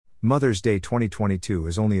Mother's Day 2022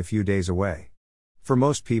 is only a few days away. For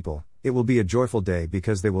most people, it will be a joyful day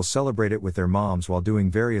because they will celebrate it with their moms while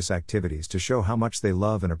doing various activities to show how much they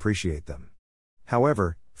love and appreciate them.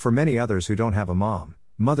 However, for many others who don't have a mom,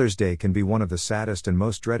 Mother's Day can be one of the saddest and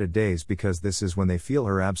most dreaded days because this is when they feel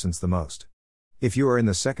her absence the most. If you are in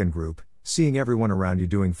the second group, seeing everyone around you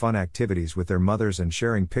doing fun activities with their mothers and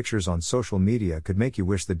sharing pictures on social media could make you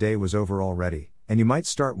wish the day was over already, and you might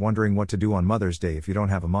start wondering what to do on Mother's Day if you don't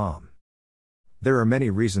have a mom. There are many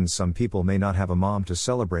reasons some people may not have a mom to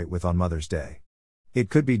celebrate with on Mother's Day. It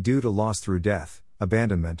could be due to loss through death,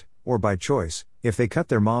 abandonment, or by choice, if they cut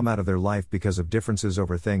their mom out of their life because of differences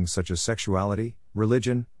over things such as sexuality,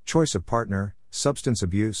 religion, choice of partner, substance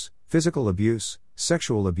abuse, physical abuse,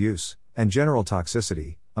 sexual abuse, and general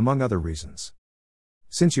toxicity, among other reasons.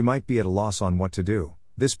 Since you might be at a loss on what to do,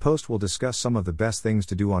 this post will discuss some of the best things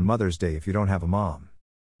to do on Mother's Day if you don't have a mom.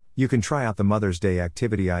 You can try out the Mother's Day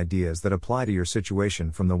activity ideas that apply to your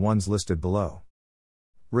situation from the ones listed below.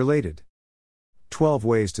 Related. 12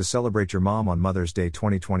 ways to celebrate your mom on Mother's Day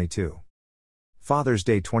 2022. Father's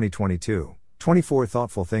Day 2022, 24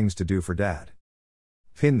 thoughtful things to do for dad.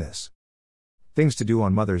 Pin this. Things to do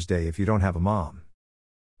on Mother's Day if you don't have a mom.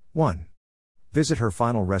 1. Visit her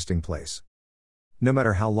final resting place. No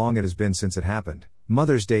matter how long it has been since it happened,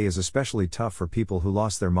 Mother's Day is especially tough for people who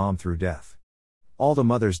lost their mom through death. All the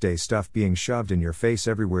Mother's Day stuff being shoved in your face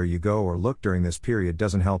everywhere you go or look during this period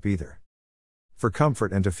doesn't help either. For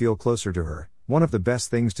comfort and to feel closer to her, one of the best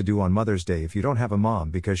things to do on Mother's Day if you don't have a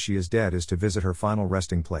mom because she is dead is to visit her final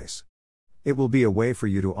resting place. It will be a way for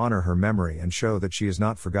you to honor her memory and show that she is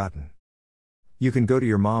not forgotten. You can go to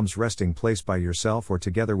your mom's resting place by yourself or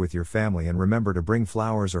together with your family and remember to bring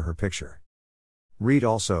flowers or her picture. Read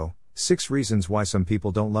also, 6 reasons why some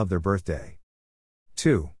people don't love their birthday.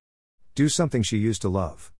 2. Do something she used to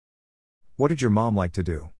love. What did your mom like to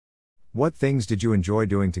do? What things did you enjoy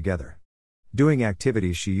doing together? Doing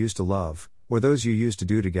activities she used to love, or those you used to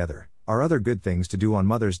do together, are other good things to do on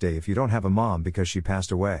Mother's Day if you don't have a mom because she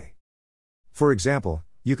passed away. For example,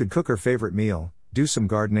 you could cook her favorite meal, do some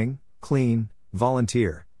gardening, clean,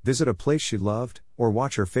 volunteer, visit a place she loved, or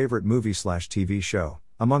watch her favorite movie/TV show,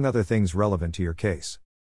 among other things relevant to your case.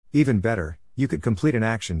 Even better, you could complete an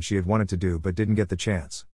action she had wanted to do but didn't get the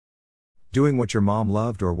chance. Doing what your mom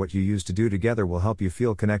loved or what you used to do together will help you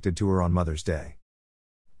feel connected to her on Mother's Day.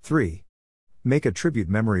 3. Make a tribute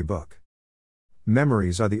memory book.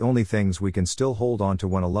 Memories are the only things we can still hold on to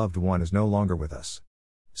when a loved one is no longer with us.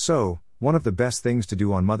 So, one of the best things to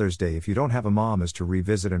do on Mother's Day if you don't have a mom is to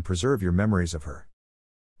revisit and preserve your memories of her.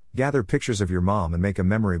 Gather pictures of your mom and make a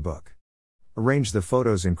memory book. Arrange the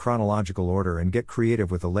photos in chronological order and get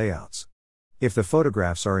creative with the layouts. If the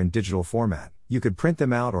photographs are in digital format, you could print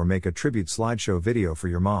them out or make a tribute slideshow video for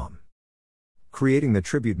your mom. Creating the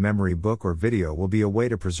tribute memory book or video will be a way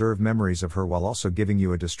to preserve memories of her while also giving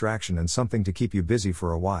you a distraction and something to keep you busy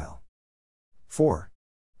for a while. 4.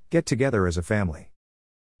 Get together as a family.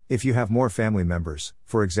 If you have more family members,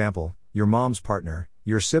 for example, your mom's partner,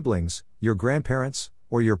 your siblings, your grandparents,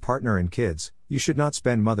 or your partner and kids, you should not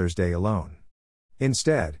spend Mother's Day alone.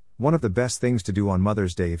 Instead, one of the best things to do on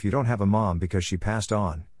Mother's Day if you don't have a mom because she passed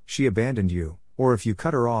on, she abandoned you, or if you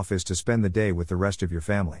cut her off is to spend the day with the rest of your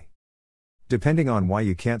family. Depending on why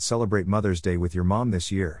you can't celebrate Mother's Day with your mom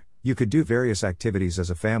this year, you could do various activities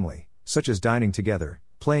as a family, such as dining together,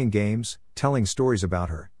 playing games, telling stories about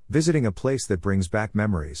her, visiting a place that brings back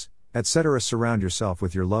memories, etc. Surround yourself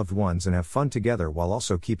with your loved ones and have fun together while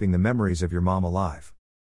also keeping the memories of your mom alive.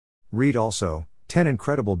 Read also, 10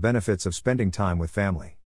 incredible benefits of spending time with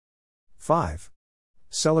family. 5.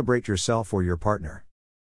 Celebrate yourself or your partner.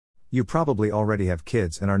 You probably already have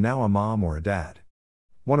kids and are now a mom or a dad.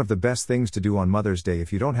 One of the best things to do on Mother's Day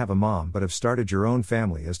if you don't have a mom but have started your own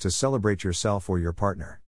family is to celebrate yourself or your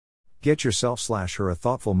partner. Get yourself/her a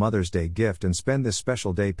thoughtful Mother's Day gift and spend this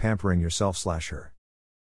special day pampering yourself/her.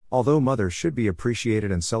 Although mothers should be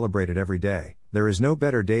appreciated and celebrated every day, there is no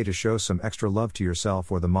better day to show some extra love to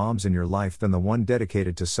yourself or the moms in your life than the one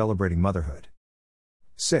dedicated to celebrating motherhood.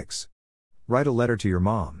 6. Write a letter to your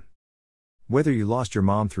mom. Whether you lost your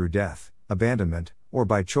mom through death, abandonment, or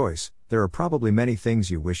by choice, there are probably many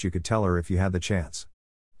things you wish you could tell her if you had the chance.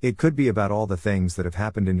 It could be about all the things that have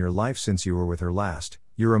happened in your life since you were with her last,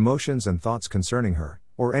 your emotions and thoughts concerning her,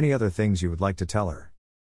 or any other things you would like to tell her.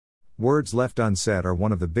 Words left unsaid are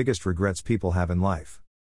one of the biggest regrets people have in life.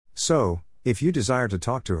 So, if you desire to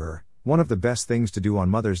talk to her, one of the best things to do on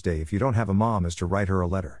Mother's Day if you don't have a mom is to write her a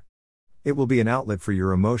letter. It will be an outlet for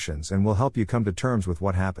your emotions and will help you come to terms with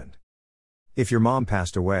what happened. If your mom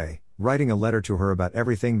passed away, writing a letter to her about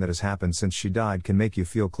everything that has happened since she died can make you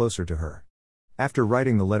feel closer to her. After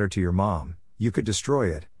writing the letter to your mom, you could destroy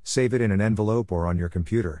it, save it in an envelope or on your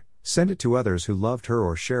computer, send it to others who loved her,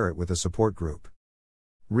 or share it with a support group.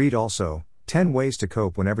 Read also, 10 Ways to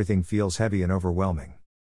Cope When Everything Feels Heavy and Overwhelming.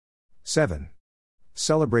 7.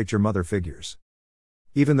 Celebrate your mother figures.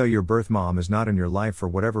 Even though your birth mom is not in your life for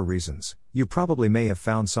whatever reasons, you probably may have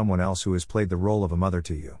found someone else who has played the role of a mother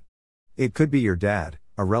to you. It could be your dad,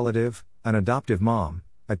 a relative, an adoptive mom,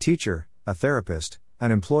 a teacher, a therapist,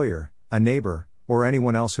 an employer, a neighbor, or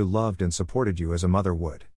anyone else who loved and supported you as a mother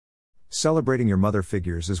would. Celebrating your mother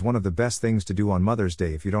figures is one of the best things to do on Mother's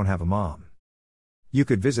Day if you don't have a mom. You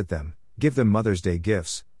could visit them, give them Mother's Day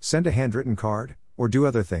gifts, send a handwritten card, or do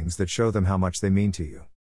other things that show them how much they mean to you.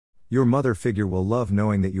 Your mother figure will love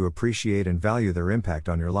knowing that you appreciate and value their impact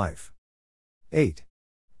on your life. 8.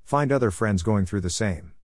 Find other friends going through the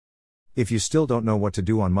same. If you still don't know what to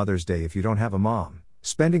do on Mother's Day if you don't have a mom,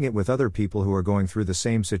 spending it with other people who are going through the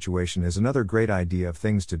same situation is another great idea of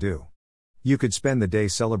things to do. You could spend the day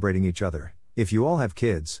celebrating each other, if you all have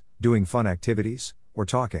kids, doing fun activities, or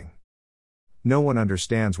talking. No one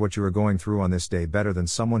understands what you are going through on this day better than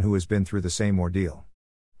someone who has been through the same ordeal.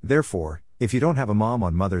 Therefore, if you don't have a mom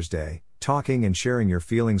on Mother's Day, talking and sharing your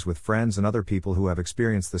feelings with friends and other people who have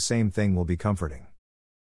experienced the same thing will be comforting.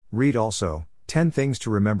 Read also, 10 Things to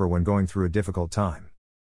Remember When Going Through a Difficult Time.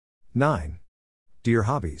 9. Do your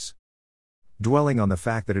hobbies. Dwelling on the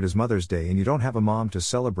fact that it is Mother's Day and you don't have a mom to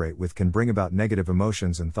celebrate with can bring about negative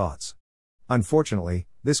emotions and thoughts. Unfortunately,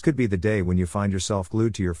 this could be the day when you find yourself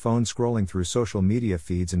glued to your phone scrolling through social media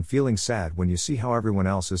feeds and feeling sad when you see how everyone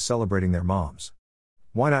else is celebrating their moms.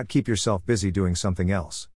 Why not keep yourself busy doing something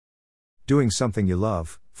else? Doing something you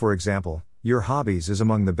love, for example, your hobbies, is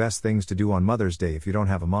among the best things to do on Mother's Day if you don't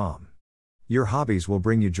have a mom. Your hobbies will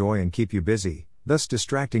bring you joy and keep you busy, thus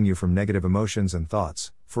distracting you from negative emotions and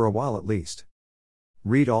thoughts, for a while at least.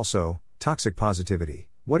 Read also, Toxic Positivity,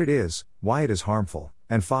 What It Is, Why It Is Harmful,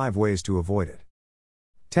 and 5 Ways to Avoid It.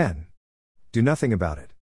 10. Do nothing about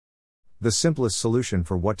it. The simplest solution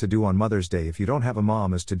for what to do on Mother's Day if you don't have a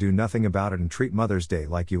mom is to do nothing about it and treat Mother's Day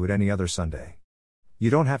like you would any other Sunday. You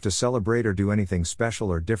don't have to celebrate or do anything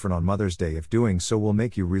special or different on Mother's Day if doing so will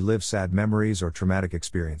make you relive sad memories or traumatic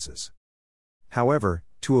experiences. However,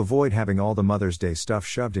 to avoid having all the Mother's Day stuff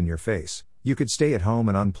shoved in your face, you could stay at home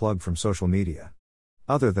and unplug from social media.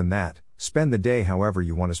 Other than that, spend the day however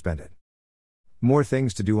you want to spend it. More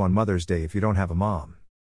things to do on Mother's Day if you don't have a mom.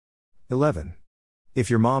 11.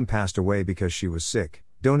 If your mom passed away because she was sick,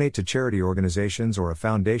 donate to charity organizations or a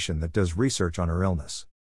foundation that does research on her illness.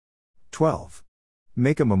 12.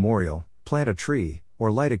 Make a memorial, plant a tree,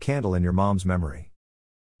 or light a candle in your mom's memory.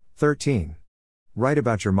 13. Write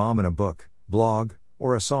about your mom in a book, blog,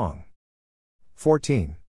 or a song.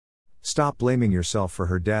 14. Stop blaming yourself for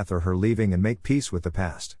her death or her leaving and make peace with the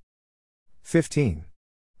past. 15.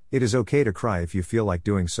 It is okay to cry if you feel like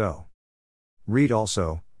doing so. Read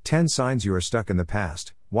also, 10 Signs You Are Stuck in the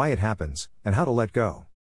Past, Why It Happens, and How to Let Go.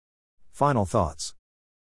 Final thoughts.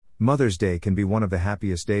 Mother's Day can be one of the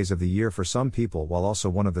happiest days of the year for some people, while also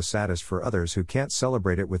one of the saddest for others who can't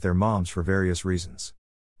celebrate it with their moms for various reasons.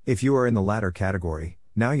 If you are in the latter category,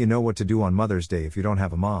 now you know what to do on Mother's Day if you don't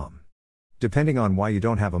have a mom. Depending on why you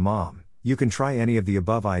don't have a mom, you can try any of the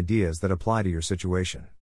above ideas that apply to your situation.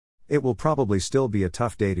 It will probably still be a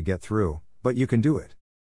tough day to get through, but you can do it.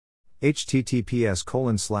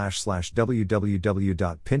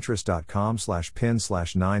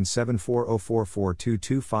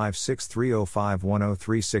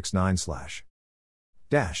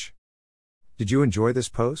 Did you enjoy this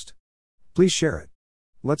post? Please share it.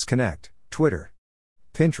 Let's connect. Twitter,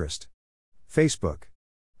 Pinterest, Facebook,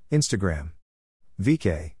 Instagram,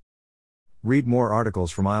 VK. Read more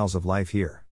articles from Isles of Life here.